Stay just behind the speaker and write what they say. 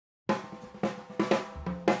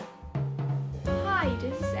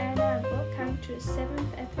to the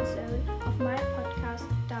 7th episode of my podcast,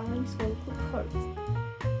 Darling's Vocal Cords.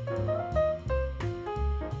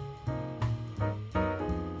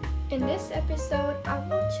 In this episode, I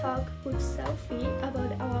will talk with Sophie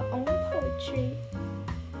about our own poetry.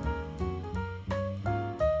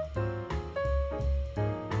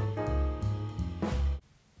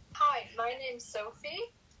 Hi, my name's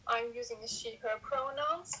Sophie. I'm using the she/her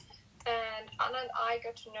pronouns. And Anna and I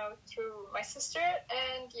got to know through my sister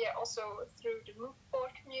and also through the mood board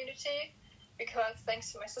community, because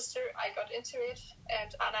thanks to my sister I got into it and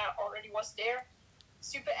Anna already was there,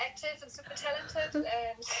 super active and super talented,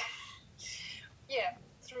 and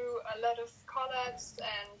through a lot of collabs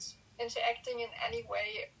and interacting in any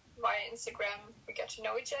way via Instagram we got to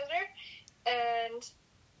know each other, and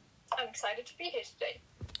I'm excited to be here today.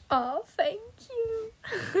 Oh, thank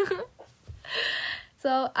you.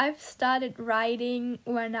 So I've started writing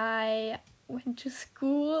when I went to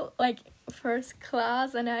school, like first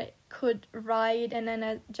class, and I could write, and then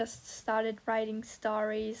I just started writing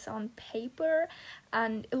stories on paper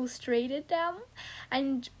and illustrated them.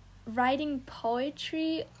 And writing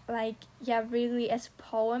poetry, really as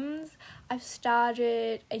poems, I've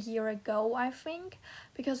started a year ago, I think,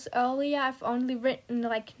 because earlier I've only written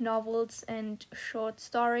novels and short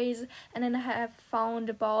stories, and then I have found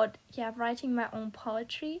about writing my own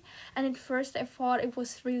poetry. And at first I thought it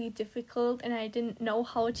was really difficult and I didn't know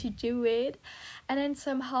how to do it, and then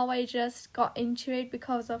somehow I just got into it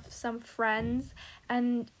because of some friends,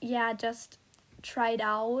 and just tried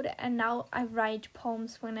out, and now I write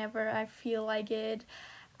poems whenever I feel like it.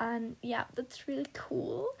 And that's really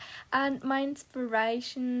cool. And my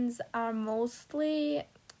inspirations are mostly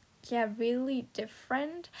really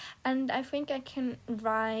different, and I think I can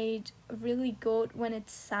write really good when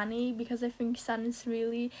it's sunny, because I think sun is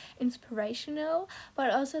really inspirational, but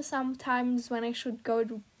also sometimes when I should go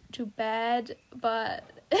to bed, but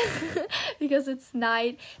because it's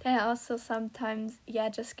night, then I also sometimes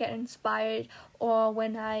just get inspired, or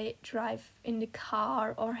when I drive in the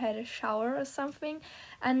car or had a shower or something.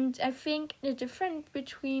 And I think the difference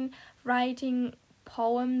between writing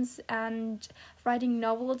poems and writing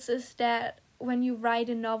novels is that when you write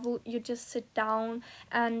a novel, you just sit down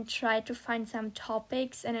and try to find some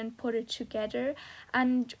topics and then put it together.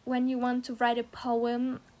 And when you want to write a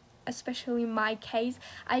poem, especially in my case,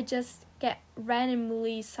 I just get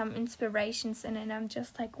randomly some inspirations, and then I'm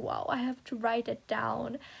just like, wow, I have to write it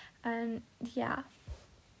down. And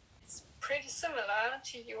it's pretty similar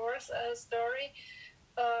to yours story.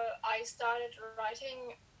 I started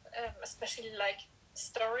writing especially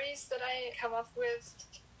stories that I come up with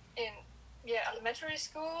in elementary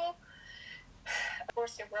school. Of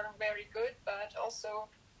course they weren't very good, but also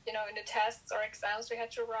in the tests or exams we had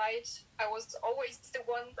to write, I was always the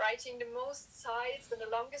one writing the most sides and the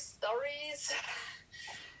longest stories.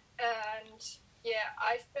 And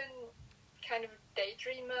I've been kind of a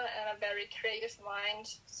daydreamer and a very creative mind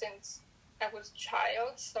since I was a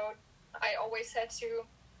child, so I always had to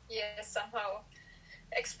somehow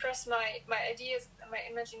express my ideas, my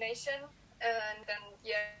imagination. And then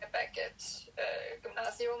back at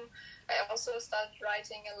gymnasium I also started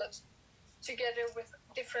writing a lot together with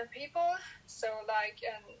different people, so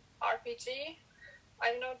an RPG.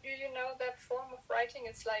 I don't know, do you know that form of writing?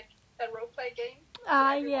 It's like a role-play game.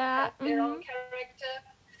 Their own character,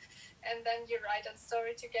 and then you write a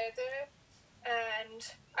story together. And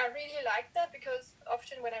I really like that, because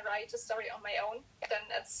often when I write a story on my own, then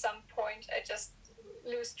at some point I just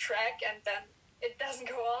lose track, and then it doesn't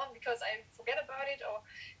go on because I forget about it or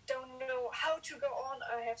don't know how to go on.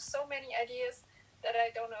 I have so many ideas that I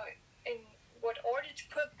don't know in what order to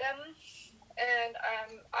put them. And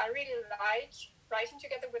I really like writing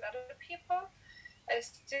together with other people. I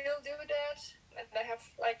still do that, and I have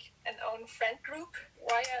an own friend group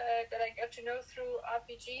that I got to know through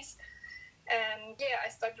RPGs. And I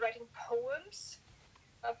started writing poems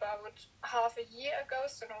about half a year ago,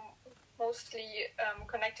 so mostly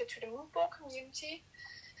connected to the mood board community,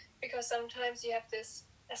 because sometimes you have this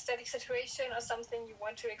aesthetic situation or something you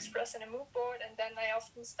want to express in a mood board, and then I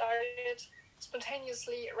often started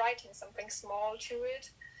spontaneously writing something small to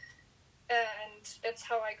it, and that's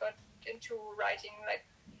how I got into writing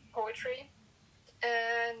poetry.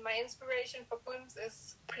 And my inspiration for poems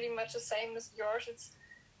is pretty much the same as yours. It's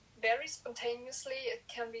very spontaneously. It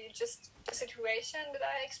can be just a situation that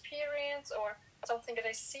I experience, or something that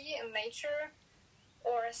I see in nature,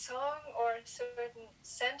 or a song, or a certain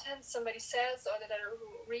sentence somebody says, or that I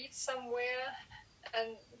read somewhere,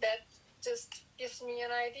 and that just gives me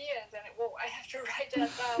an idea, and then I have to write that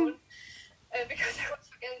down because I would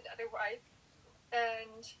forget it otherwise.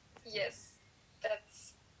 And yes,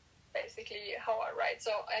 that's basically how I write.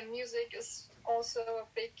 So, and music is also a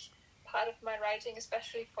big part of my writing,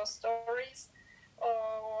 especially for stories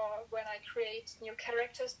or when I create new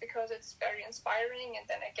characters, because it's very inspiring, and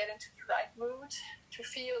then I get into the right mood to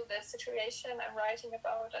feel the situation I'm writing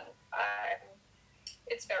about, and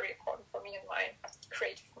it's very important for me in my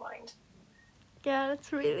creative mind. Yeah,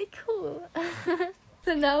 that's really cool.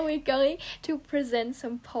 So now we're going to present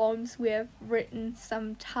some poems we have written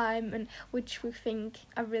some time and which we think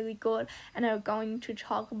are really good, and are going to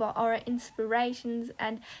talk about our inspirations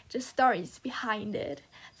and the stories behind it.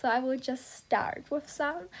 So I will just start with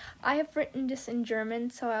some. I have written this in German,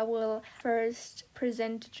 so I will first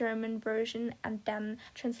present the German version and then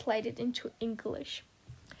translate it into English.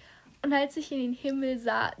 Und als ich in den Himmel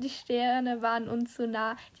sah, die Sterne waren uns so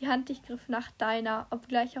nah, die Hand ich griff nach deiner,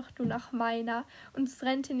 obgleich auch du nach meiner. Uns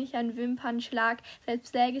trennte nicht ein Wimpernschlag,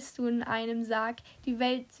 selbst lägest du in einem Sarg. Die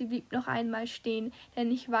Welt, sie blieb noch einmal stehen,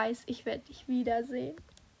 denn ich weiß, ich werde dich wiedersehen.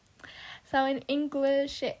 So in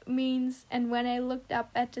English it means, and when I looked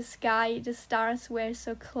up at the sky, the stars were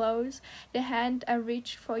so close. The hand I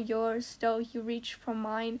reached for yours, though you reached for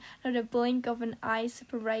mine. Not a blink of an eye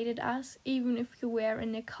separated us, even if you were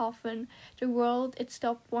in a coffin. The world, it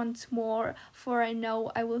stopped once more, for I know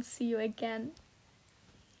I will see you again.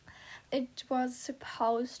 It was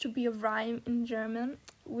supposed to be a rhyme in German,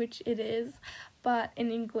 which it is, but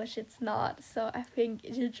in English it's not. So I think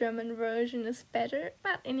the German version is better,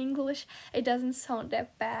 but in English it doesn't sound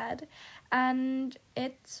that bad. And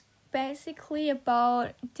it's basically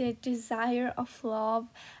about the desire of love.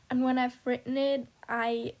 And when I've written it,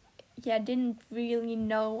 I didn't really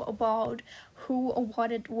know about who or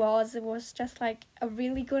what it was. It was just like a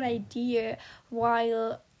really good idea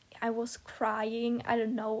while I was crying. I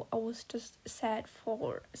don't know, I was just sad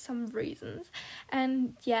for some reasons.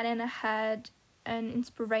 And then I had an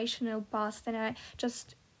inspirational bust and I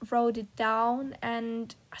just wrote it down,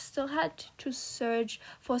 and I still had to search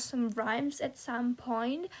for some rhymes at some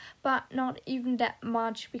point, but not even that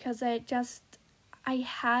much, because I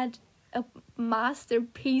had a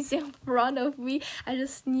masterpiece in front of me. I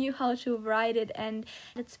just knew how to write it, and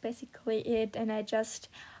that's basically it. And I just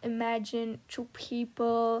imagine two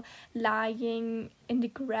people lying in the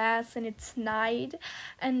grass and it's night,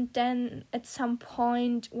 and then at some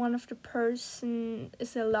point one of the person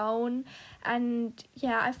is alone, and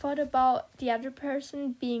I thought about the other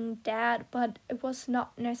person being dead, but it was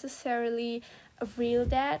not necessarily a real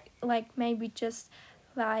death, like maybe just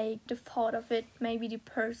like the thought of it, maybe the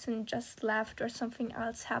person just left or something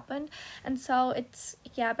else happened. And so it's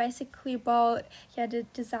basically about the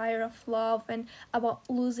desire of love and about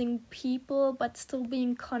losing people but still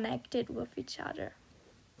being connected with each other.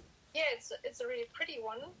 Yeah, it's a really pretty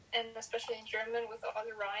one, and especially in German with all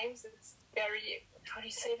the rhymes, it's very, how do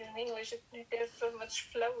you say it in English? There's so much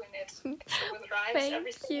flow in it. So with rhymes,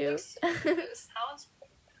 everything sounds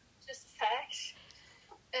just fact.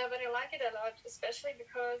 But I like it a lot, especially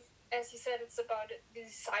because, as you said, it's about the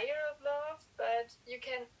desire of love, but you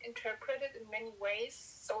can interpret it in many ways.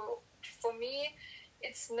 So for me,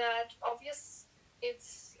 it's not obvious.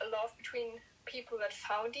 It's a love between people that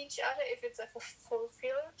found each other, if it's a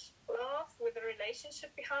fulfilled love with a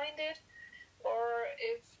relationship behind it, or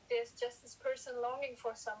if there's just this person longing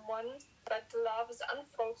for someone, but the love is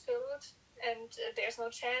unfulfilled and there's no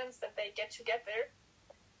chance that they get together.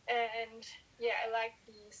 And I like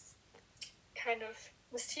these kind of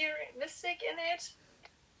mystic in it,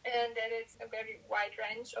 and that it's a very wide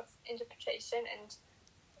range of interpretation, and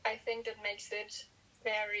I think that makes it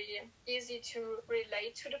very easy to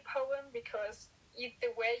relate to the poem, because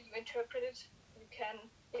either way you interpret it, you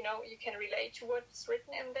can relate to what's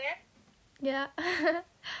written in there. Yeah.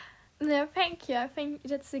 No, thank you. I think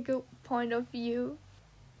that's a good point of view.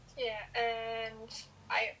 Yeah, and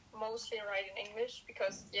I mostly write in English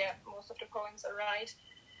because, most of the poems I write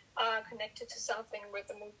are connected to something with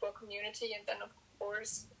the Moodboard community, and then, of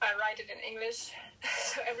course, I write it in English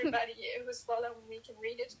so everybody who's following me can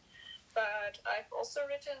read it. But I've also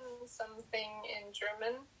written something in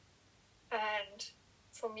German, and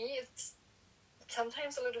for me it's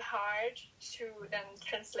sometimes a little hard to then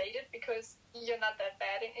translate it, because you're not that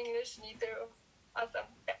bad in English, neither of us are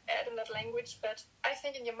bad in that language, but I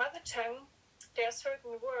think in your mother tongue there are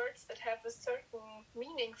certain words that have a certain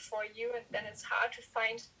meaning for you, and then it's hard to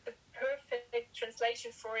find the perfect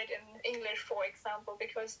translation for it in English, for example,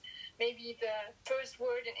 because maybe the first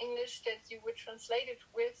word in English that you would translate it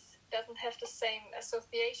with doesn't have the same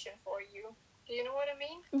association for you. Do you know what I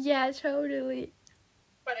mean? Yeah, totally.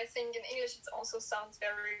 But I think in English it also sounds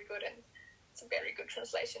very good, and it's a very good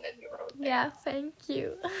translation that you wrote there. Yeah, thank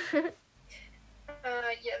you.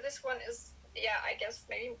 This one is yeah, I guess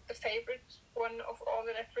maybe the favorite one of all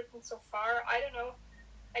that I've written so far. I don't know.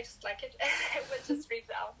 I just like it. We'll just read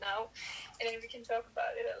it out now, and then we can talk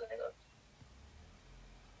about it a little.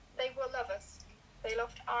 They were lovers. They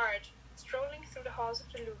loved art, strolling through the halls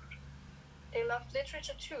of the Louvre. They loved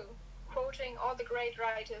literature too, quoting all the great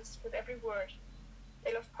writers with every word.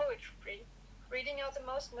 They loved poetry, reading out the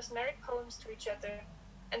most mesmeric poems to each other.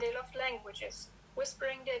 And they loved languages,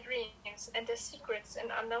 whispering their dreams and their secrets in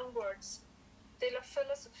unknown words. They loved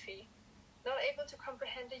philosophy, not able to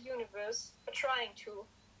comprehend the universe, but trying to,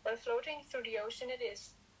 while floating through the ocean it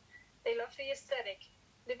is. They loved the aesthetic,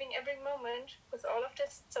 living every moment with all of their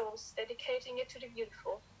souls, dedicating it to the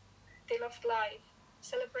beautiful. They loved life,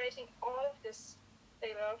 celebrating all of this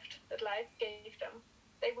they loved that life gave them.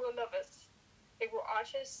 They were lovers. They were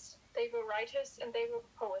artists, they were writers, and they were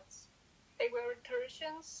poets. They were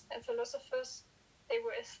rhetoricians and philosophers. They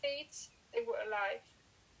were aesthetes. They were alive.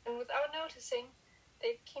 And without noticing,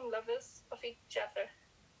 they became lovers of each other.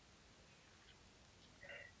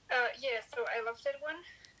 So I loved that one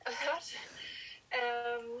a lot.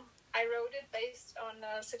 I wrote it based on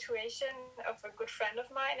a situation of a good friend of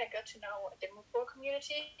mine. I got to know the mood board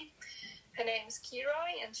community. Her name is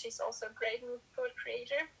Kiroy, and she's also a great mood board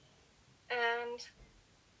creator. And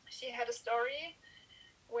she had a story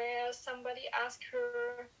where somebody asked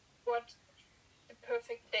her what the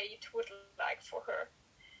perfect date would look like for her.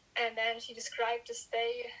 And then she described this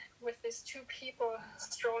day with these two people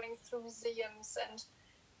strolling through museums and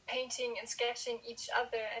painting and sketching each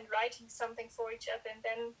other and writing something for each other, and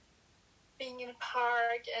then being in a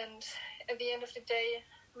park, and at the end of the day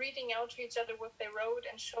reading out to each other what they wrote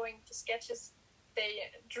and showing the sketches they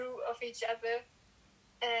drew of each other.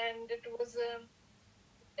 And it was,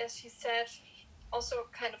 as she said, also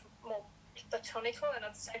kind of more platonical and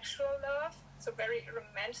not sexual love, so very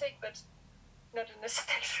romantic, but not in a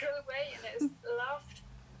sexual way. And I just loved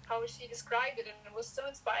how she described it, and it was so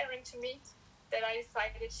inspiring to me that I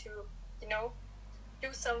decided to,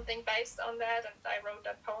 do something based on that, and I wrote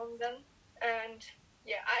that poem then. And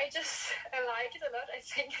yeah, I like it a lot. I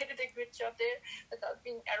think I did a good job there without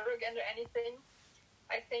being arrogant or anything.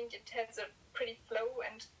 I think it has a pretty flow,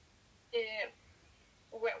 and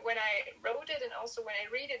when I wrote it and also when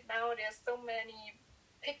I read it now, there's so many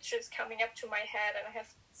pictures coming up to my head, and I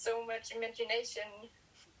have so much imagination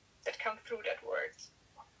that come through that word.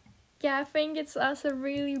 Yeah, I think it's also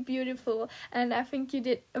really beautiful, and I think you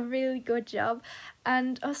did a really good job.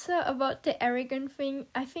 And also about the arrogant thing,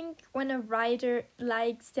 I think when a writer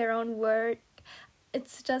likes their own work,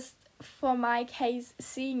 it's just, for my case,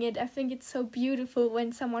 seeing it, I think it's so beautiful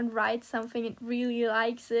when someone writes something and really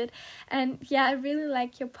likes it. And yeah, I really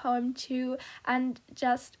like your poem too, and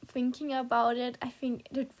just thinking about it, I think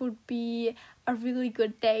it would be a really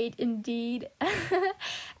good date indeed.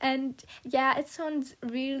 And yeah, it sounds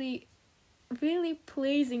really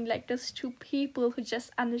pleasing, like those two people who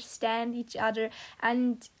just understand each other,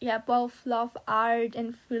 and yeah, both love art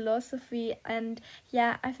and philosophy. And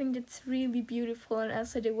yeah, I think it's really beautiful, and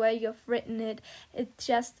also the way you've written it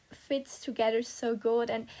just fits together so good,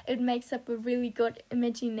 and it makes up a really good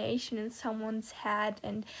imagination in someone's head.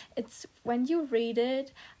 And it's, when you read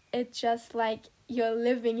it, it's just like you're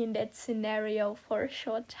living in that scenario for a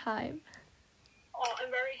short time. Oh,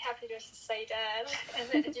 I'm very happy to say that, and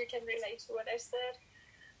that you can relate to what I said.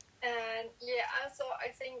 And yeah, also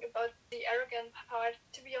I think about the arrogant part,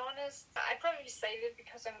 to be honest, I probably say it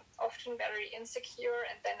because I'm often very insecure,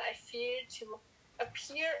 and then I fear to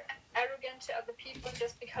appear arrogant to other people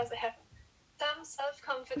just because I have some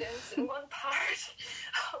self-confidence in one part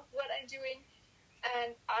of what I'm doing.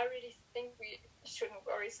 And I really think we shouldn't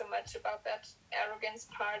worry so much about that arrogance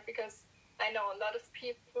part, because I know a lot of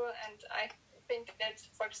people, and I think that,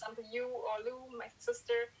 for example, you or Lou, my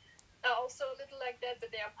sister, are also a little like that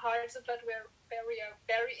there are parts of that where we are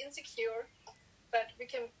very insecure, but we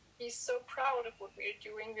can be so proud of what we're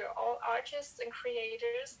doing. We're all artists and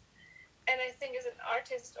creators, and I think as an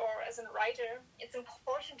artist or as a writer, it's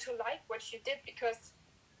important to like what you did, because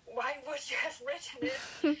why would you have written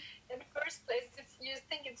it in the first place if you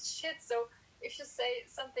think it's shit? So if you say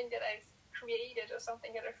something that I've created or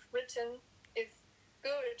something that I've written is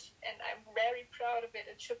good and I'm very proud of it,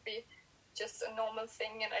 it should be just a normal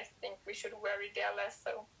thing, and I think we should worry there less.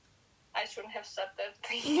 So I shouldn't have said that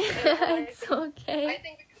thing. It's okay. I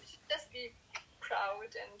think we should just be proud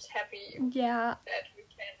and happy that we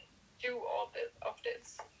can do all of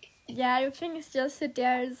this. Yeah, I think it's just that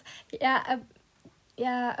there's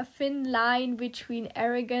a thin line between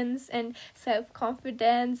arrogance and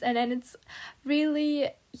self-confidence, and then it's really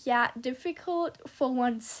difficult for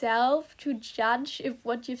oneself to judge if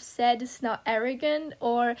what you've said is not arrogant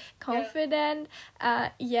or confident.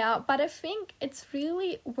 But I think it's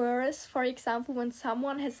really worse, for example, when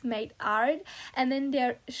someone has made art and then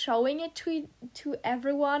they're showing it to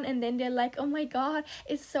everyone, and then they're like, oh my god,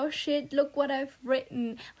 it's so shit, look what I've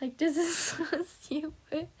written, like this is so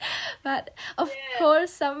stupid. But of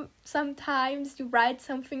course sometimes you write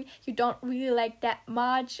something you don't really like that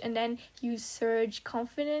much, and then you search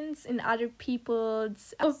confidence in other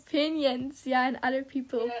people's opinions,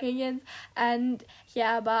 and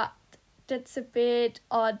but that's a bit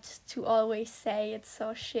odd to always say it's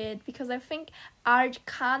so shit, because I think art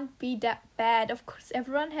can't be that bad. Of course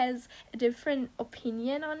everyone has a different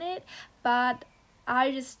opinion on it, but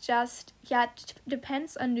art is just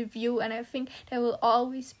depends on the view, and I think there will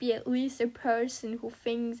always be at least a person who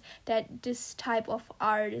thinks that this type of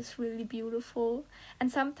art is really beautiful. And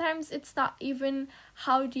sometimes it's not even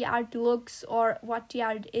how the art looks or what the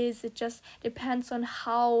art is, it just depends on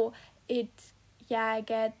how it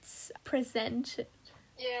gets presented.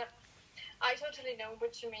 I totally know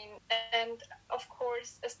what you mean. And of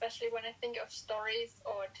course, especially when I think of stories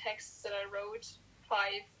or texts that I wrote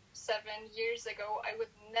 5-7 years ago, I would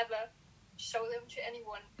never show them to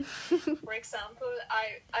anyone. For example,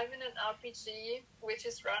 I'm in an RPG which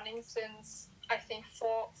is running since I think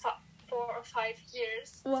 4 or 5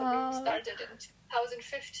 years. Wow. So we started in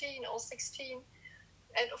 2015 or 16,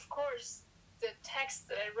 and of course the texts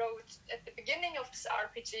that I wrote at the beginning of this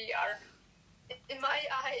RPG are, in my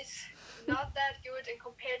eyes, not that good, and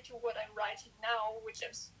compared to what I'm writing now, which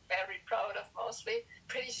I'm very proud of mostly,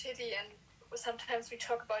 pretty shitty. And sometimes we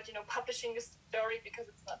talk about, publishing a story because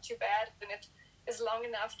it's not too bad and it is long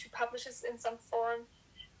enough to publish it in some form.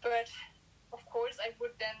 But of course I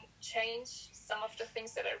would then change some of the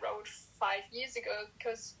things that I wrote 5 years ago,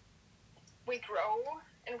 because we grow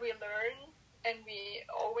and we learn and we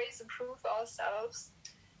always improve ourselves.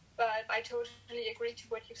 But I totally agree to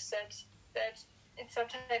what you said, that it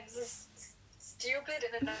sometimes is stupid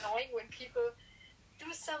and annoying when people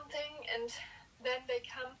do something and then they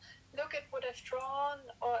come, look at what I've drawn,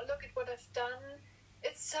 or look at what I've done.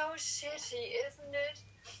 It's so shitty, isn't it?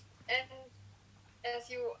 And as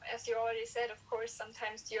you already said, of course,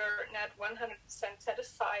 sometimes you're not 100%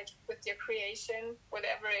 satisfied with your creation,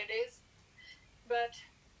 whatever it is. But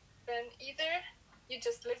then either you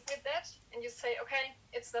just live with that and you say, okay,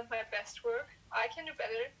 it's not my best work, I can do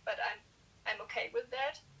better, but I'm okay with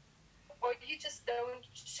that. Or you just don't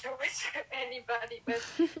show it to anybody. But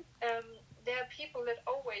there are people that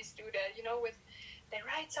always do that, they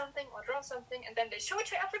write something or draw something and then they show it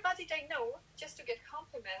to everybody they know just to get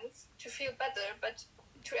compliments, to feel better. But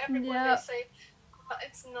to everyone they say, oh,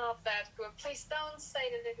 it's not that good. Please don't say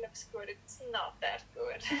that it looks good. It's not that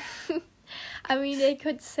good. I mean, they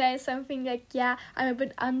could say something like, I'm a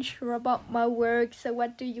bit unsure about my work, so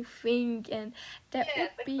what do you think? And that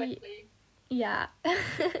would be... Exactly. Yeah.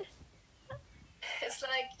 It's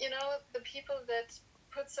like, the people that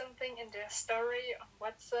put something in their story on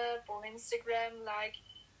WhatsApp or Instagram, like,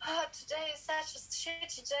 oh, today is such a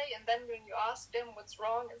shitty day, and then when you ask them what's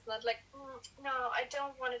wrong, it's not like, no, I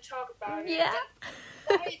don't want to talk about it. Yeah.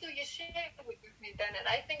 Then, why do you share it with me then? And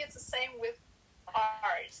I think it's the same with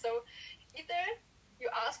art. So either you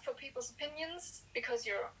ask for people's opinions because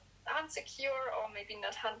you're insecure or maybe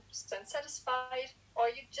not 100% satisfied, or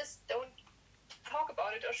you just don't talk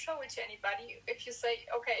about it or show it to anybody. If you say,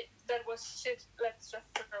 okay, that was shit, let's just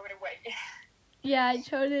throw it away. Yeah, I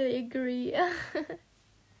totally agree.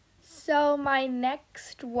 So my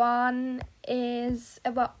next one is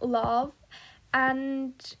about love,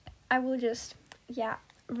 and I will just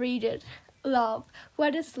read it. Love.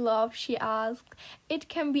 What is love? She asked. It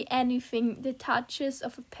can be anything: the touches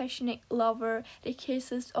of a passionate lover, the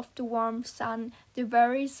kisses of the warm sun, the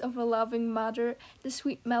worries of a loving mother, the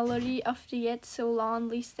sweet melody of the yet so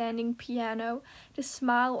lonely standing piano, the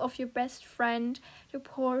smile of your best friend, the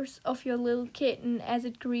purrs of your little kitten as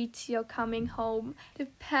it greets your coming home, the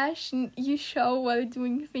passion you show while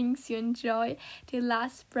doing things you enjoy, the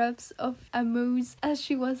last breaths of a moose as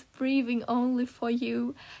she was breathing only for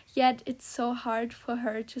you, yet it's so hard for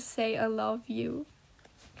her to say I love you.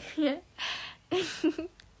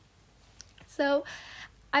 So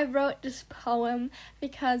I wrote this poem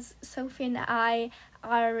because Sophie and I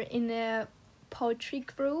are in a poetry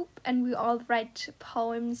group and we all write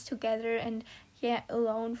poems together and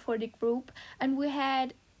alone for the group. And we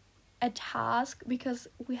had a task because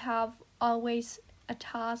we have always a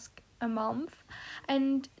task a month,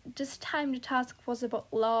 and this time the task was about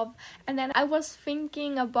love. And then I was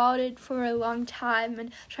thinking about it for a long time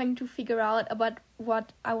and trying to figure out about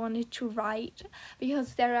what I wanted to write,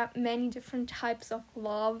 because there are many different types of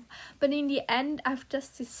love. But in the end, I've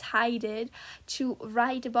just decided to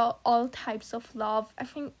write about all types of love. I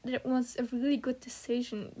think that was a really good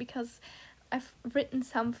decision, because I've written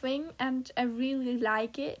something and I really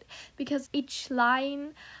like it, because each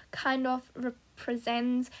line kind of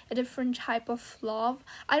represents a different type of love.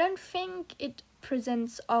 I don't think it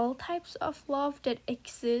presents all types of love that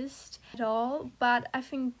exist at all, but I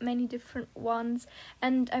think many different ones,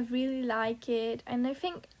 and I really like it. And I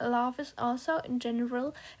think love is also in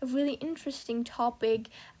general a really interesting topic,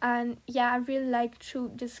 and yeah, I really like to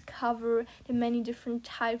discover the many different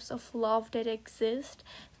types of love that exist.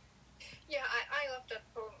 Yeah, I love that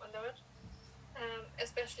poem a lot,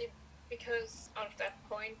 especially because of that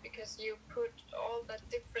point, because you put all the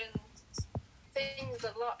different things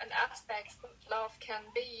and aspects that love can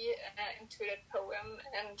be into that poem.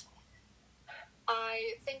 And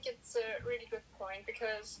I think it's a really good point,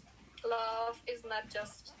 because love is not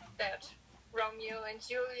just that Romeo and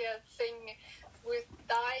Juliet thing with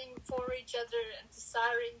dying for each other and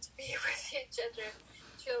desiring to be with each other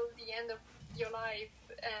till the end of your life.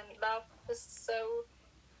 And love is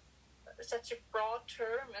such a broad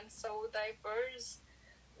term and so diverse.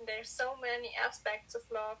 There's so many aspects of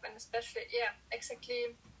love, and especially, yeah,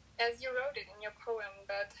 exactly as you wrote it in your poem,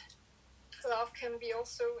 that love can be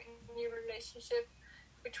also in your relationship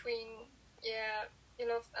between, yeah, you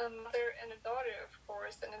know, a mother and a daughter, of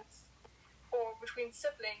course, and it's, or between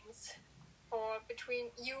siblings, or between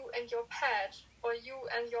you and your pet, or you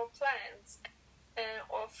and your plants,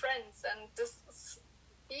 or friends. And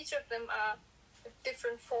each of them are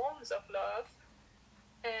different forms of love,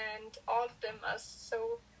 and all of them are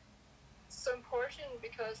so important,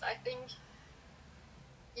 because I think,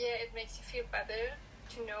 yeah, it makes you feel better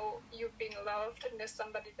to know you've been loved and there's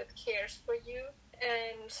somebody that cares for you.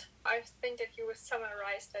 And I think that you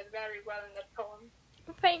summarized that very well in that poem.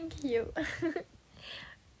 Thank you.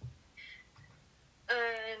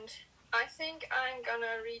 And I think I'm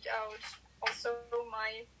gonna read out also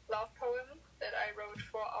my love poem that I wrote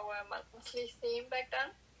for our monthly theme back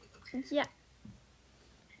then. Yeah.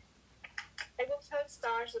 I will tell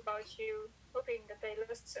stars about you, hoping that they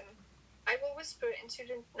listen. I will whisper into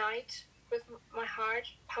the night with my heart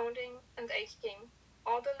pounding and aching,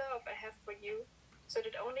 all the love I have for you, so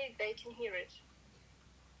that only they can hear it.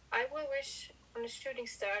 I will wish on a shooting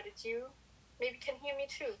star that you maybe can hear me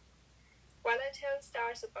too, while I tell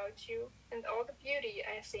stars about you and all the beauty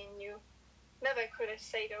I see in you. Never could I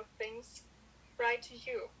say those things right to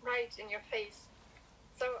you, right in your face.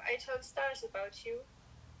 So I tell stars about you.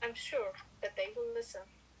 I'm sure that they will listen.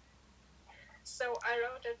 So I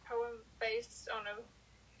wrote that poem based on a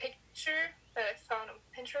picture that I found on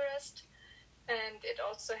Pinterest, and it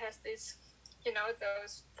also has these, you know,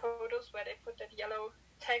 those photos where they put that yellow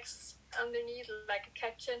text underneath like a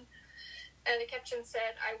caption, and the caption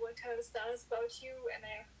said, "I will tell the stars about you." And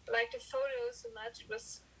I liked the photo so much. It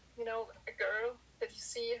was, you know, a girl that you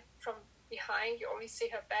see from behind, you only see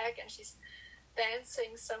her back, and she's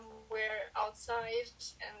dancing somewhere outside,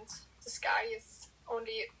 and the sky is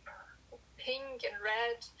only pink and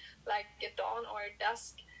red, like a dawn or a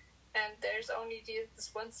dusk, and there's only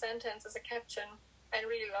this one sentence as a caption. I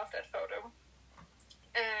really love that photo.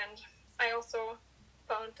 And I also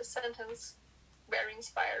found the sentence very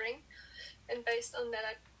inspiring, and based on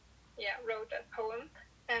that, I wrote that poem.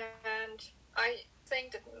 And I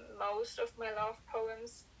think that most of my love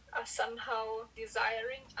poems are somehow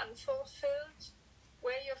desiring unfulfilled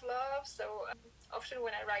way of love. So often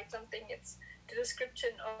when I write something, it's the description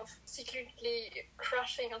of secretly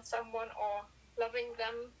crushing on someone or loving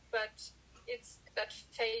them, but it's that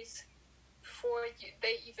phase before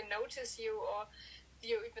they even notice you or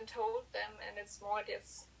you even told them, and it's more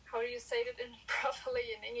this, how do you say it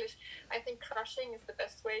properly in English? I think crushing is the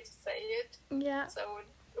best way to say it. Yeah. So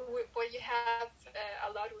what you have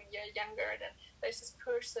a lot when you're younger, then there's this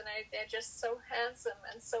person, they're just so handsome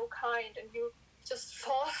and so kind, and you just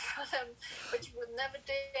fall for them, but you would never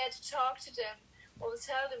dare to talk to them or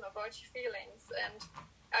tell them about your feelings. And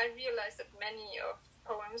I realized that many of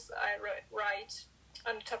poems I write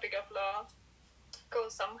on the topic of love go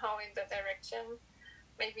somehow in that direction.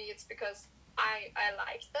 Maybe it's because I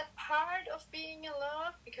like that part of being in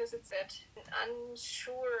love, because it's that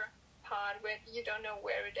unsure part where you don't know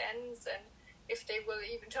where it ends and if they will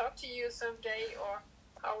even talk to you someday, or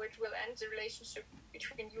how it will end the relationship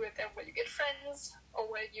between you and them. Will you get friends, or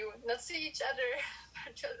will you not see each other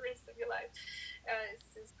for the rest of your life?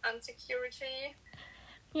 It's this insecurity.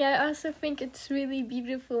 Yeah, I also think it's really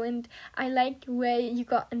beautiful, and I like the way you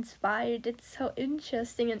got inspired. It's so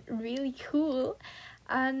interesting and really cool.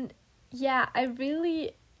 And yeah, I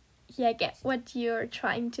really get what you're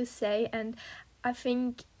trying to say, and I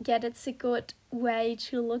think that's a good way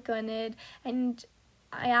to look on it. And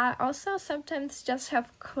I also sometimes just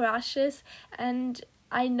have crushes, and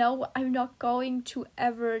I know I'm not going to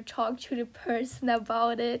ever talk to the person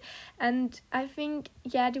about it. And I think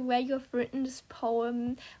the way you've written this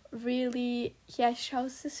poem really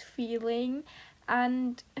shows this feeling,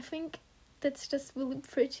 and I think that's just really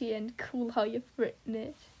pretty and cool how you've written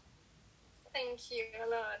it. Thank you a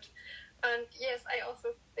lot. And yes, I also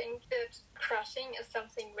think that crushing is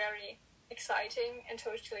something very exciting and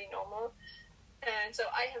totally normal. And so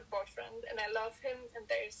I have a boyfriend and I love him and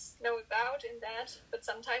there's no doubt in that. But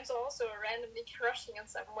sometimes also randomly crushing on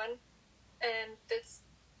someone, and that's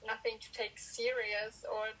nothing to take serious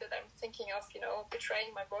or that I'm thinking of,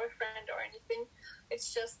 betraying my boyfriend or anything.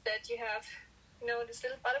 It's just that you have, these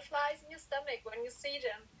little butterflies in your stomach when you see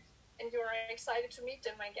them and you're excited to meet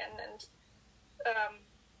them again. And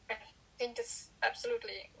I think it's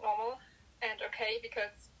absolutely normal and okay,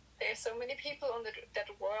 because there's so many people on that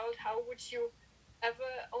world. How would you ever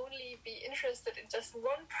only be interested in just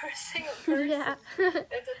one single person? Yeah.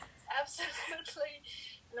 That's absolutely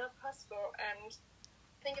not possible. And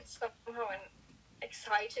I think it's somehow an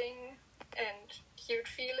exciting and cute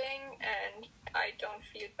feeling, and I don't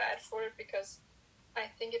feel bad for it because I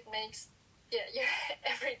think it makes your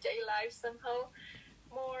everyday life somehow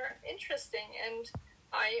more interesting. And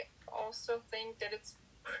I also think that it's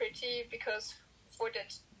pretty because for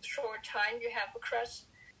that short time you have a crush,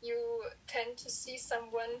 you tend to see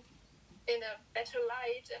someone in a better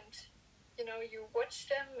light, and you watch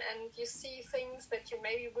them and you see things that you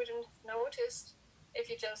maybe wouldn't have noticed if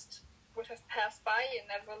you just would have passed by and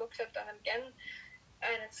never looked at them again.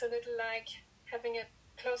 And it's a little like having a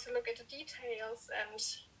closer look at the details and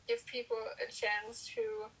give people a chance to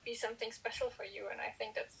be something special for you. And I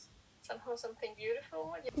think that's somehow something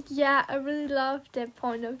beautiful. Yeah, I really love that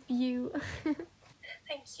point of view.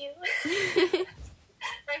 Thank you.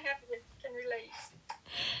 I'm happy you can relate.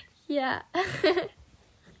 Yeah.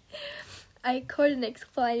 I couldn't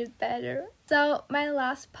explain it better. So my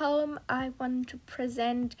last poem I want to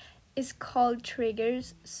present is called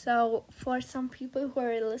Triggers. So for some people who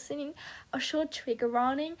are listening, a short trigger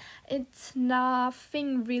warning. It's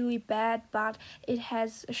nothing really bad, but it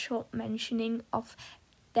has a short mentioning of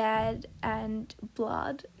dead and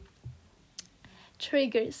blood.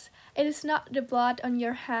 Triggers. It is not the blood on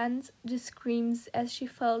your hands, the screams as she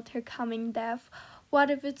felt her coming death. What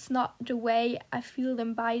if it's not the way I feel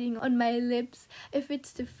them biting on my lips? If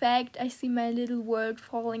it's the fact I see my little world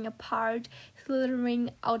falling apart,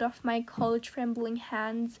 slithering out of my cold, trembling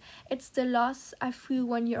hands. It's the loss I feel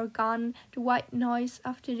when you're gone, the white noise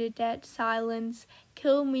after the dead silence.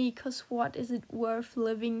 Kill me, 'cause what is it worth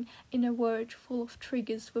living in a world full of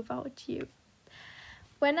triggers without you?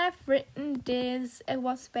 When I've written this, it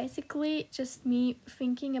was basically just me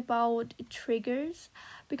thinking about triggers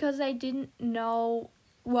because I didn't know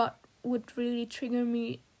what would really trigger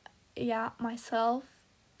me, myself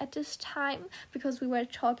at this time, because we were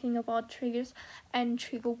talking about triggers and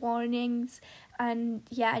trigger warnings, and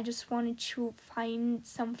I just wanted to find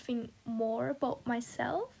something more about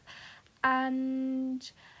myself.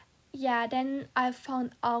 And then I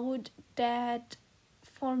found out that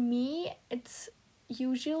for me it's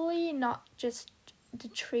usually not just the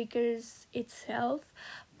triggers itself,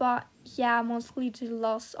 but mostly the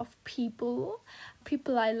loss of people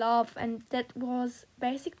I love. And that was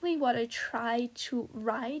basically what I tried to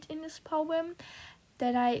write in this poem,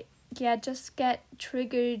 that I just get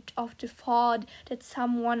triggered of the thought that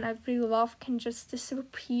someone I really love can just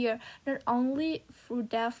disappear, not only through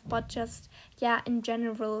death but just in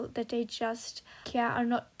general, that they just are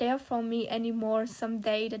not there for me anymore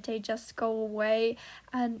someday, that they just go away.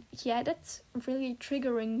 And that's really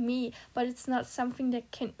triggering me, but it's not something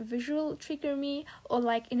that can visual trigger me or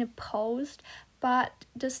like in a post, but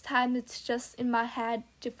this time it's just in my head,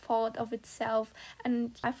 the thought of itself,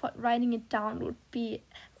 and I thought writing it down would be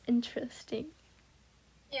interesting.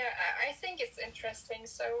 Yeah, I think it's interesting.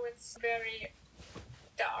 So it's very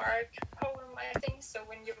dark poem, I think. So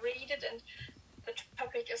when you read it, and the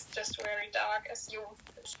topic is just very dark, as you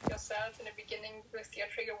yourself in the beginning with your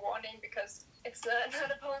trigger warning, because it's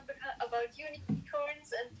not a poem about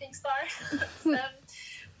unicorns and pink stars.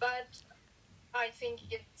 But I think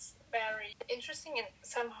it's very interesting and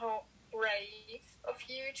somehow brave of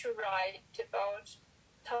you to write about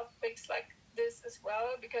topics like this as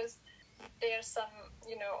well, because there are some,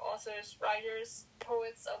 authors, writers,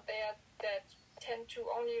 poets out there that tend to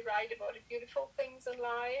only write about the beautiful things in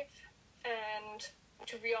life. And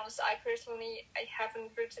to be honest, I personally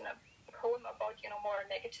haven't written a poem about, more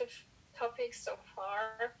negative topics so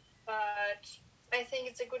far, but I think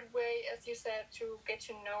it's a good way, as you said, to get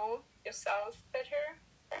to know yourself better,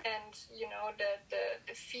 and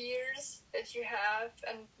the fears that you have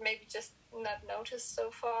and maybe just not noticed so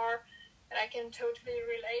far. And I can totally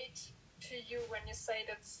relate to you when you say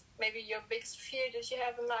that's maybe your biggest fear that you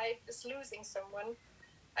have in life is losing someone.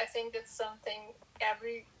 I think that's something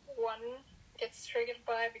everyone gets triggered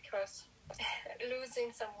by, because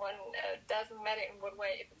losing someone doesn't matter in what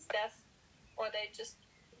way. If it's death or they just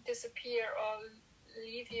disappear or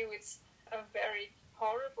leave you, it's a very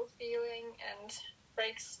horrible feeling and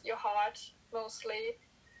breaks your heart mostly.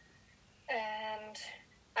 And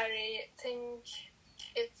I think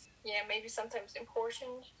it's maybe sometimes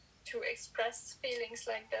important to express feelings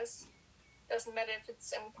like this. Doesn't matter if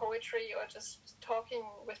it's in poetry or just talking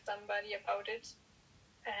with somebody about it.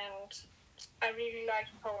 And I really like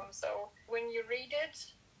the poem, so when you read it,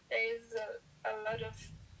 there is a lot of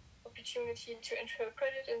opportunity to interpret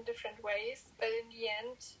it in different ways, but in the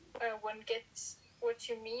end one gets what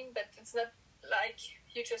you mean, but it's not like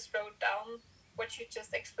you just wrote down what you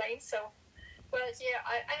just explained. So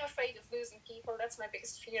I'm afraid of losing people. That's my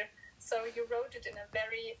biggest fear. So you wrote it in a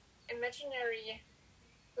very imaginary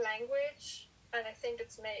language, and I think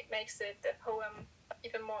it makes the poem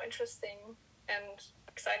even more interesting and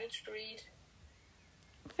excited to read.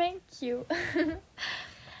 Thank you.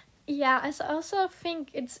 Yeah, I also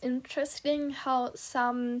think it's interesting how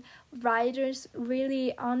some writers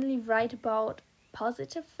really only write about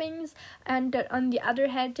positive things, and that on the other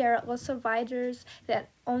hand there are also writers that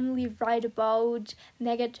only write about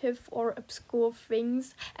negative or obscure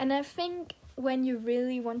things. And I think when you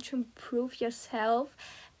really want to improve yourself,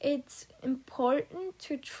 it's important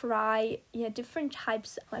to try different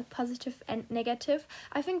types, like positive and negative.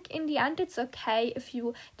 I think in the end it's okay if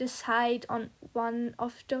you decide on one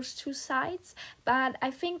of those two sides, but I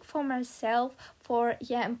think for myself, for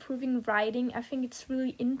improving writing, I think it's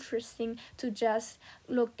really interesting to just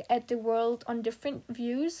look at the world on different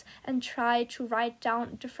views and try to write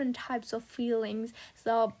down different types of feelings.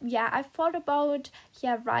 So I thought about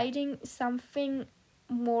writing something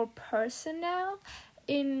more personal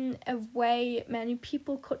in a way many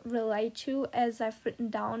people could relate to, as I've written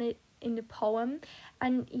down it in the poem.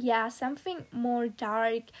 And something more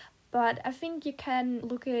dark, but I think you can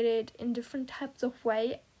look at it in different types of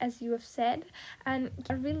way, as you have said, and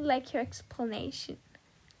I really like your explanation.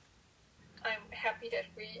 I'm happy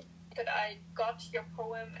that I got your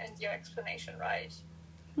poem and your explanation right.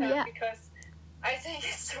 Because I think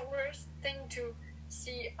it's the worst thing to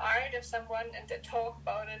see art of someone and then talk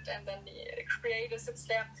about it, and then the creator sits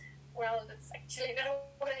there, well, that's actually not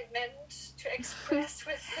what I meant to express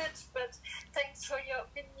with it, but thanks for your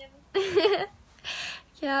opinion.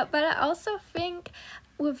 But I also think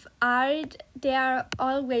with art there are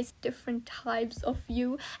always different types of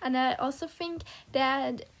view, and I also think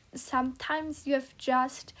that sometimes you have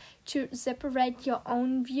just to separate your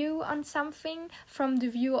own view on something from the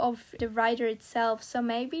view of the writer itself. So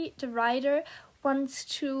maybe the writer wants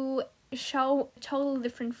to show a totally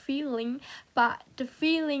different feeling, but the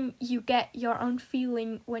feeling you get, your own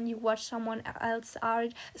feeling when you watch someone else's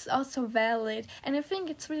art, is also valid. And I think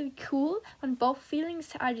it's really cool when both feelings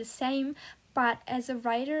are the same. But as a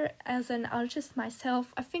writer, as an artist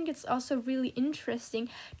myself, I think it's also really interesting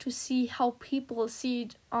to see how people see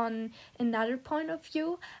it on another point of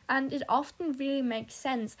view, and it often really makes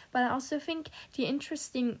sense. But I also think the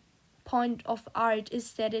interesting point of art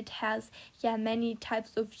is that it has many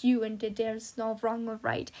types of view, and that there's no wrong or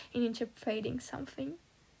right in interpreting something.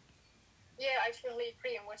 I totally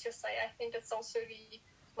agree on what you say. I think that's also the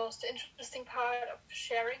most interesting part of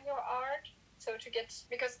sharing your art. So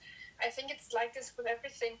because I think it's like this with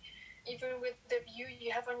everything, even with the view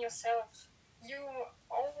you have on yourself, you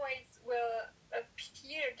always will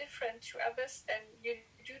appear different to others than you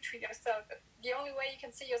do to yourself. The only way you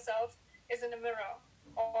can see yourself is in a mirror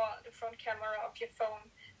or the front camera of your phone,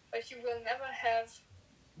 but you will never have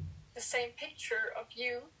the same picture of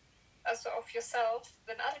you as of yourself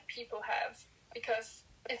than other people have, because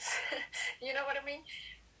it's you know what I mean.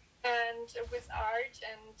 And with art,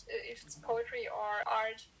 and if it's poetry or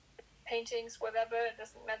art, paintings, whatever, it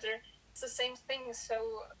doesn't matter, it's the same thing. So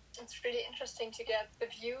it's really interesting to get the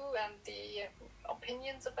view and the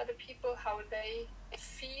opinions of other people, how they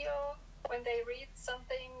feel when they read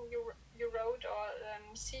something you wrote, or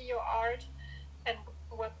see your art, and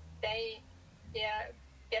what they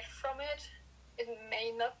get from it. It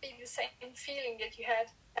may not be the same feeling that you had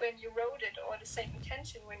when you wrote it, or the same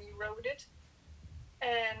intention when you wrote it.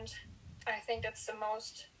 And I think that's the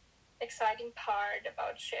most exciting part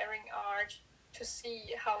about sharing art, to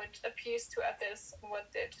see how it appears to others, what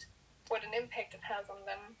it what an impact it has on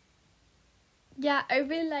them. Yeah, I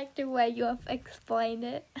really like the way you have explained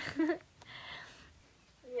it.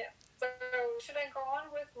 Yeah. So should I go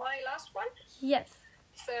on with my last one? Yes.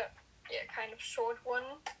 So yeah, kind of short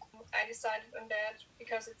one. I decided on that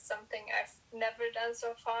because it's something I've never done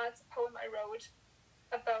so far. It's a poem I wrote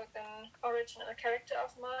about an original character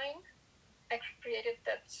of mine. I created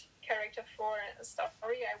that character for a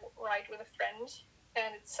story I write with a friend,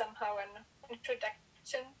 and it's somehow an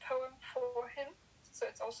introduction poem for him. So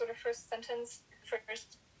it's also the first sentence,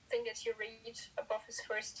 first thing that you read above his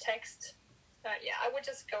first text. I would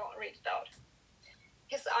just go and read it out.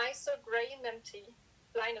 His eyes so grey and empty,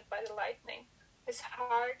 blinded by the lightning. His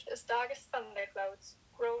heart as dark as thunder clouds,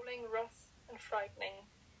 rolling, rough and frightening.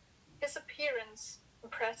 His appearance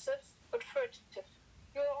impressive but furtive.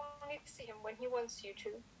 You'll only see him when he wants you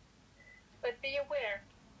to. But be aware,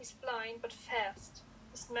 he's blind but fast.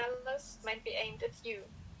 His malice might be aimed at you.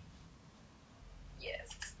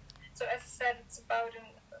 Yes. So as I said, it's about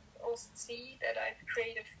an OC that I've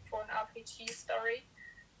created for an RPG story.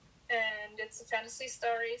 And it's a fantasy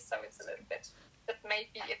story, so it's a little bit that may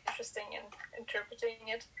be interesting in interpreting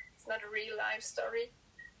it. It's not a real life story.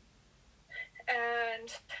 And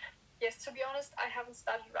yes, to be honest, I haven't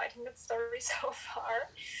started writing that story so far.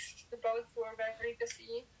 We both were very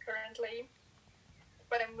busy currently.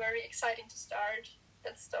 But I'm very excited to start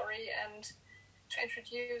that story and to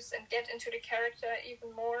introduce and get into the character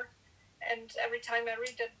even more. And every time I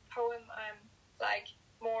read that poem, I'm like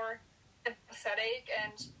more empathetic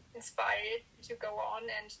and inspired to go on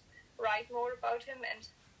and write more about him and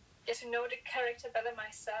get to know the character better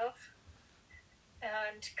myself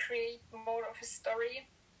and create more of his story.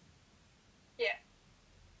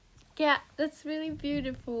 Yeah, that's really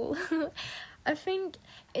beautiful. I think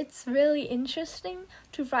it's really interesting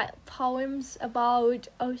to write poems about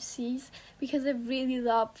OCs because I really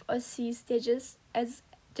love OCs. They're just, as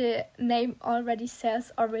the name already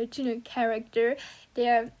says, original character.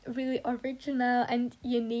 They're really original and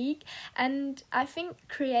unique, and I think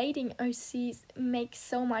creating OCs makes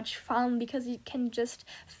so much fun because you can just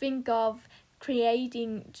think of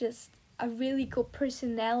creating just a really good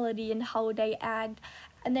personality and how they act,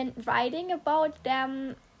 and then writing about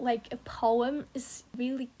them like a poem is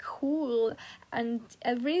really cool. And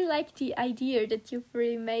I really like the idea that you've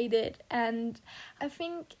really made it, and I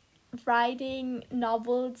think writing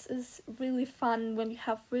novels is really fun when you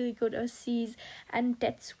have really good OCs, and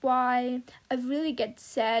that's why I really get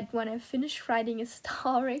sad when I finish writing a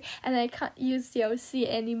story and I can't use the OC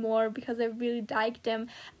anymore because I really like them.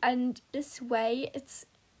 And this way it's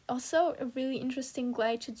also a really interesting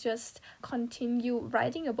way to just continue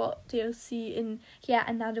writing about the OC in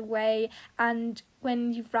another way. And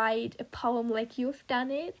when you write a poem like you've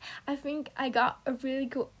done it, I think I got a really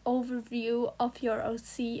good overview of your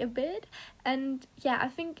OC a bit, and I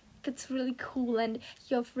think it's really cool, and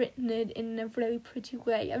you've written it in a really pretty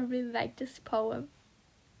way. I really like this poem.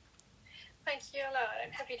 Thank you a lot.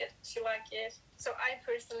 I'm happy that you like it. So I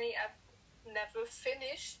personally have never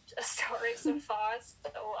finished a story so far,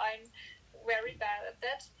 so I'm very bad at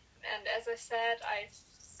that. And as I said, I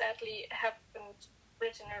sadly haven't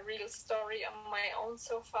written a real story on my own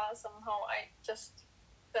so far. Somehow I just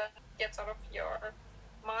that gets out of your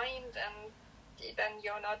mind, and then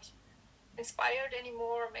you're not inspired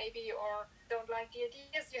anymore, maybe, or don't like the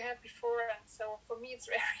ideas you had before. And so for me, it's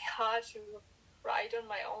very hard to write on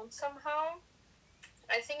my own somehow.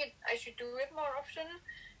 I think I should do it more often,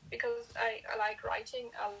 because I like writing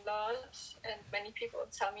a lot, and many people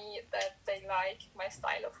tell me that they like my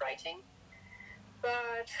style of writing.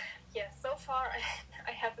 But so far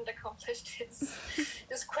I haven't accomplished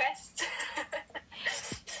this quest.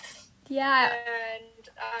 Yeah. And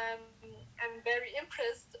I'm very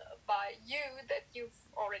impressed by you that you've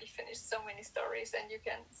already finished so many stories, and you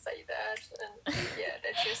can say that, and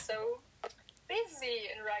that you're so busy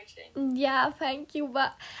in writing. Yeah, thank you.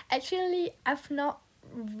 But actually, I've not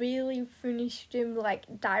really finished them like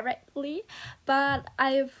directly, but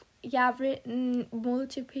I've written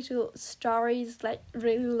multiple stories, like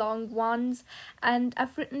really long ones, and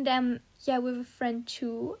I've written them with a friend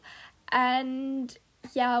too, and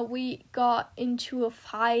we got into a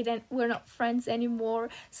fight and we're not friends anymore.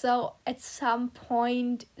 So at some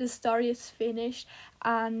point the story is finished,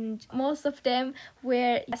 and most of them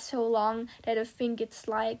were so long that I think it's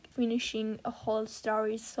like finishing a whole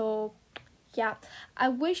story. So I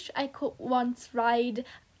wish I could once write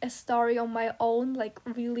a story on my own, like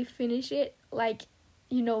really finish it, like,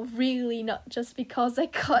 really, not just because I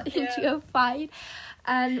got into a fight.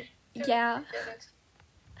 And well,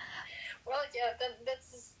 then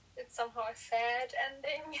it's somehow a sad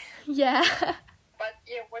ending. Yeah. but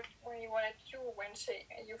yeah, what you want to do when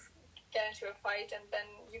you get into a fight and then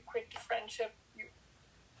you quit the friendship?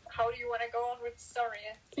 How do you want to go on with the story?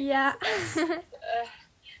 I think Yeah. it's the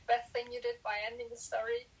best thing you did by ending the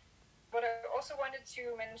story. What I also wanted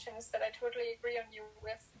to mention is that I totally agree on you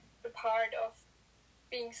with the part of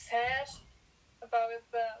being sad about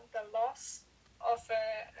the loss of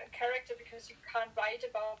a character because you can't write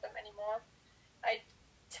about them anymore. I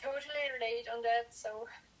totally relate on that.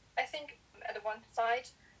 So I think at the one side,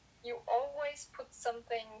 you always put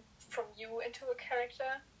something from you into a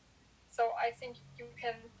character. So I think you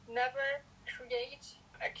can never create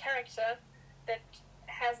a character that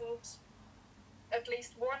hasn't at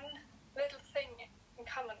least one little thing in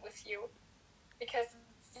common with you, because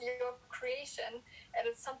it's your creation, and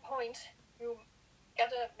at some point you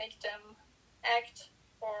gotta make them act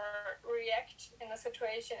or react in a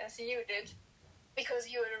situation as you did, because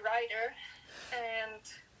you're the writer. And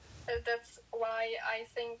that's why I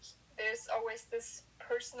think there's always this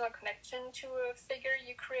personal connection to a figure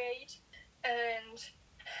you create. And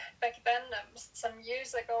back then, some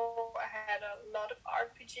years ago, I had a lot of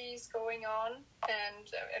RPGs going on, and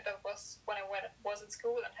that was when I was in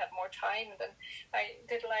school and had more time, and then I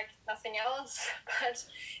did like nothing else. But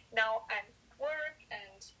now I'm at work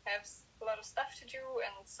and have a lot of stuff to do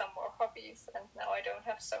and some more hobbies, and now I don't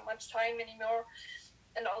have so much time anymore.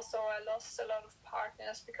 And also I lost a lot of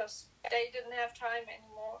partners because they didn't have time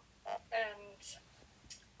anymore, and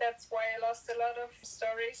that's why I lost a lot of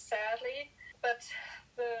stories, sadly. But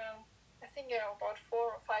I think about 4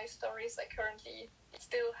 or 5 stories I currently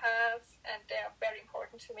still have, and they are very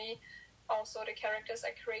important to me. Also, the characters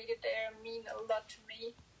I created there mean a lot to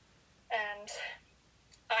me, and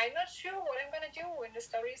I'm not sure what I'm gonna do when the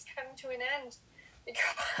story is coming to an end,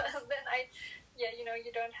 because then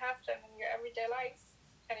you don't have them in your everyday life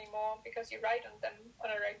anymore because you write on them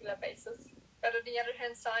on a regular basis. But on the other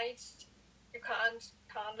hand side, you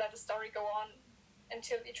can't let a story go on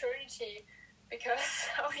until eternity, because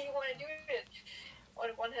how do you want to do it? On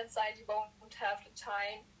the one hand side, you won't have the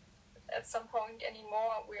time at some point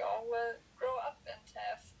anymore. We all will grow up and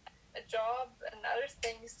have a job and other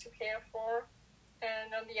things to care for.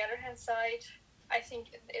 And on the other hand side, I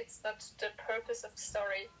think it's not the purpose of the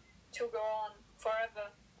story to go on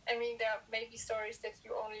forever. I mean, there may be stories that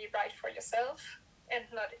you only write for yourself, and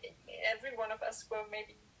not every one of us will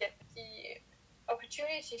maybe get the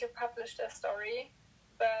opportunity to publish their story.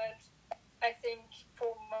 But I think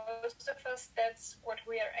for most of us, that's what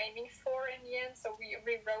we are aiming for in the end. So we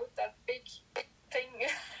rewrote that big thing,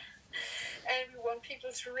 and we want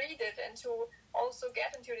people to read it and to also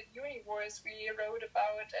get into the universe we wrote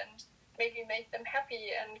about, and maybe make them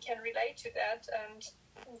happy and can relate to that. And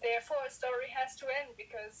therefore, a story has to end,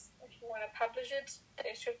 because if you want to publish it,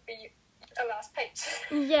 there should be a last page.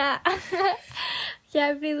 Yeah. Yeah,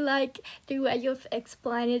 I really like the way you've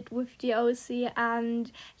explained it with the OC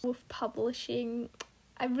and with publishing.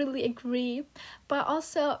 I really agree. But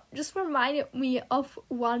also, just reminded me of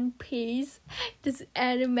One Piece, this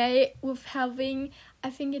anime with having,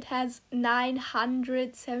 I think it has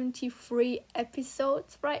 973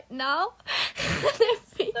 episodes right now.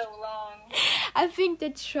 So long. I think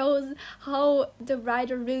that shows how the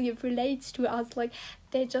writer really relates to us. Like,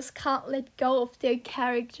 they just can't let go of their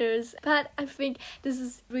characters. But I think this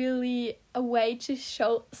is really a way to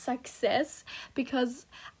show success, because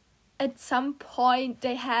at some point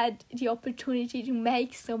they had the opportunity to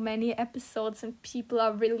make so many episodes and people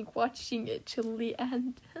are really watching it till the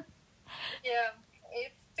end. Yeah,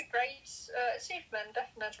 it's a great achievement,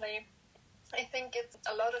 definitely. I think it's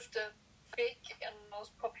a lot of the big and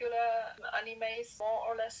most popular animes more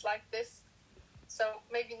or less like this. So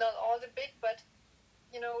maybe not all the big, but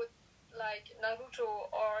like Naruto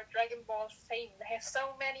or Dragon Ball Z, they have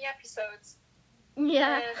so many episodes.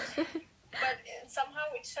 Yeah. But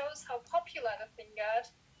somehow it shows how popular the thing got.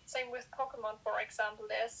 Same with Pokemon, for example.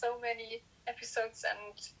 There's so many episodes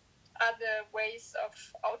and other ways of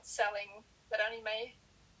outselling that anime.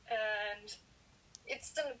 And it's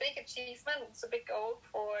still a big achievement. It's a big goal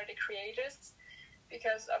for the creators,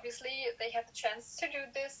 because obviously they have the chance to do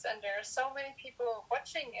this, and there are so many people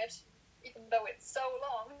watching it, even though it's so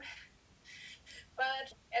long.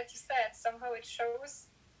 But as you said, somehow it shows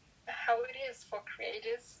how it is for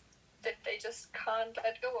creators, that they just can't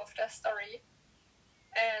let go of their story.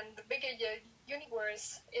 And the bigger your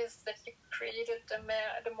universe is that you created, the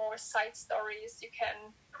more side stories you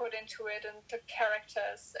can put into it, and the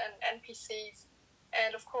characters and NPCs.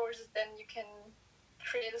 And of course, then you can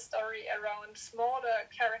create a story around smaller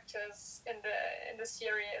characters in the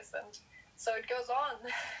series, and so it goes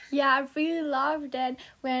on. Yeah, I really love that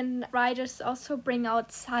when writers also bring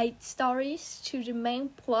out side stories to the main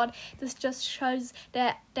plot. This just shows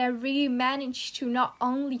that they really managed to not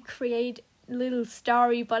only create little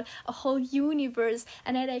story but a whole universe,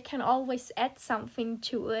 and that they can always add something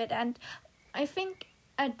to it. And I think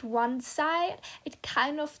at one side it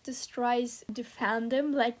kind of destroys the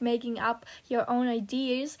fandom, like making up your own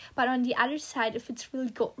ideas, but on the other side, if it's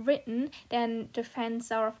really good written, then the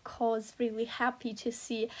fans are of course really happy to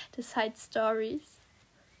see the side stories.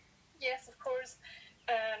 Yes, of course,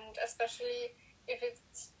 and especially if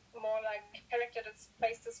it's more like a character that's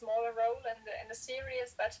plays a smaller role in the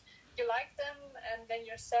series, but you like them, and then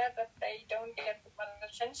you're sad that they don't get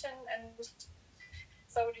much attention, and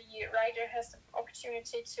so the writer has the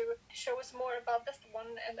opportunity to show us more about this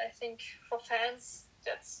one. And I think for fans,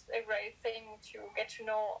 that's a great thing to get to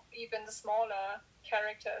know even the smaller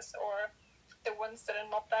characters, or the ones that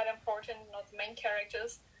are not that important, not the main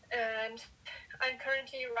characters. And I'm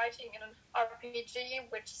currently writing in an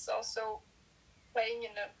RPG, which is also playing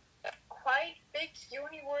in a quite big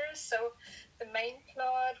universe. So the main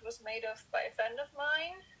plot was made of by a friend of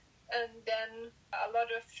mine, and then a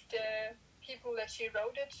lot of the people that she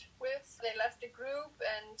wrote it with, they left the group,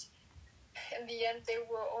 and in the end they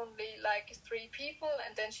were only like 3 people,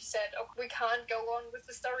 and then she said, oh, we can't go on with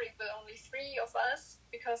the story with only 3 of us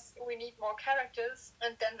because we need more characters.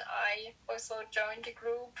 And then I also joined the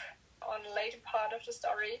group on the later part of the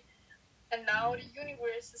story, and now the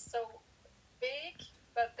universe is so big,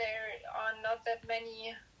 but there are not that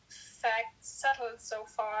many facts settled so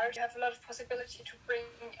far. You have a lot of possibility to bring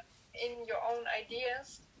in your own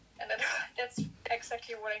ideas, and that's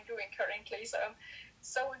exactly what I'm doing currently. So I'm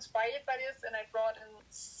so inspired by this, and I brought in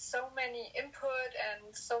so many input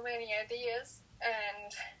and so many ideas,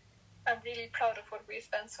 and I'm really proud of what we've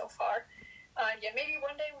done so far. Yeah, maybe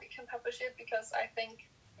one day we can publish it, because I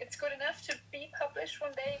think it's good enough to be published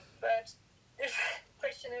one day, but the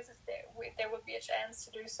question is if there will be a chance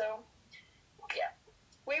to do so. Yeah,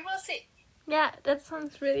 we will see. Yeah, that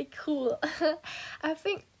sounds really cool. I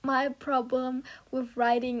think my problem with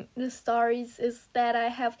writing the stories is that I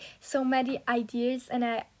have so many ideas, and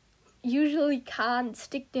I usually can't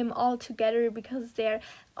stick them all together because they're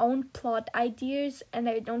own plot ideas and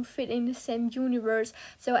they don't fit in the same universe.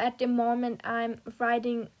 So at the moment I'm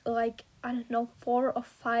writing like, I don't know, 4 or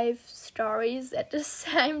 5 stories at the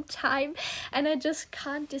same time, and I just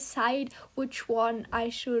can't decide which one I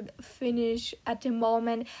should finish at the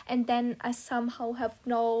moment. And then I somehow have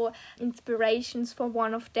no inspirations for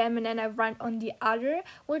one of them, and then I run on the other,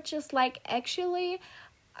 which is like actually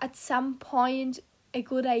at some point a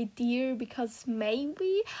good idea, because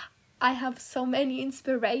maybe I have so many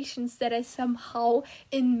inspirations that I somehow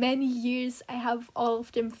in many years I have all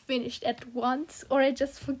of them finished at once, or I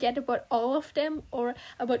just forget about all of them or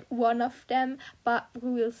about one of them, but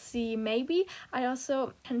we will see. Maybe I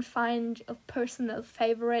also can find a personal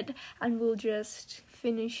favorite and will just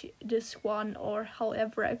finish this one, or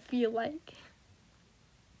however I feel like.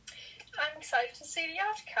 I'm excited to see the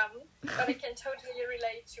outcome, but I can totally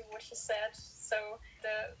relate to what you said. So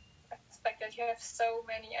the aspect that you have so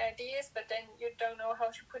many ideas, but then you don't know how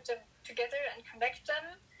to put them together and connect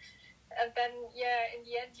them. And then, yeah, in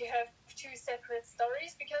the end you have 2 separate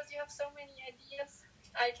stories because you have so many ideas.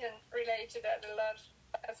 I can relate to that a lot.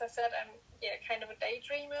 As I said, I'm kind of a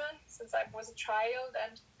daydreamer since I was a child,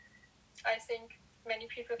 and I think many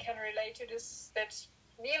people can relate to this, that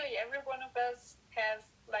nearly every one of us has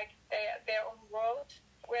like their own world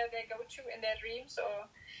where they go to in their dreams or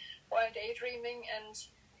while daydreaming, and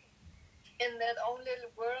in that own little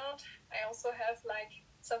world I also have like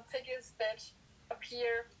some figures that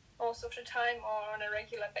appear most of the time or on a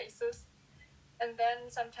regular basis, and then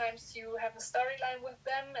sometimes you have a storyline with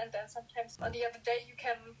them, and then sometimes on the other day you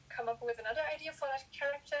can come up with another idea for that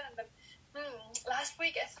character, and then last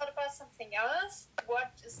week I thought about something else.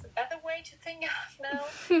 What is the better way to think of now?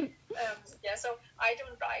 So I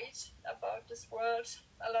don't write about this world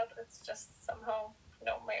a lot. It's just somehow,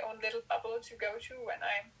 my own little bubble to go to when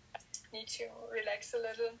I need to relax a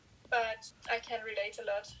little. But I can relate a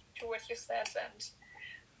lot to what you said, and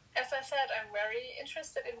as I said, I'm very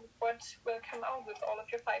interested in what will come out with all of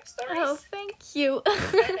your 5 stories. Oh, thank you.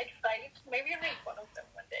 I'm excited to maybe read one of them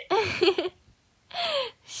one day.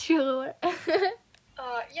 Sure.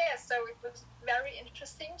 So it was very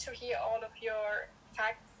interesting to hear all of your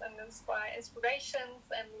facts and inspirations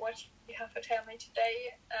and what you have to tell me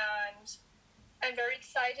today. And I'm very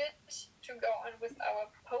excited to go on with our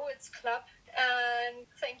Poets Club. And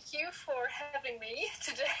thank you for having me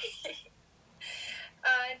today.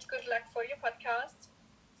 And good luck for your podcast.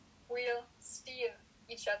 We'll see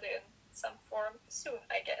each other in some form soon,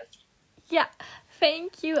 I guess. Yeah,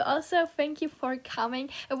 thank you. Also, thank you for coming.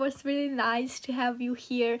 It was really nice to have you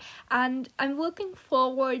here, and I'm looking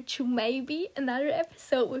forward to maybe another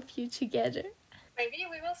episode with you together. Maybe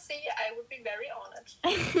we will see. I would be very honored.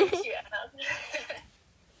 Thank you, Anna.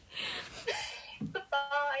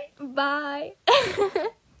 Goodbye. Bye.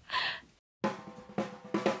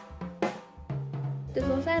 This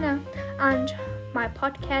was Anna and my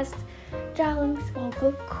podcast, Darling's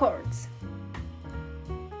Vocal Chords.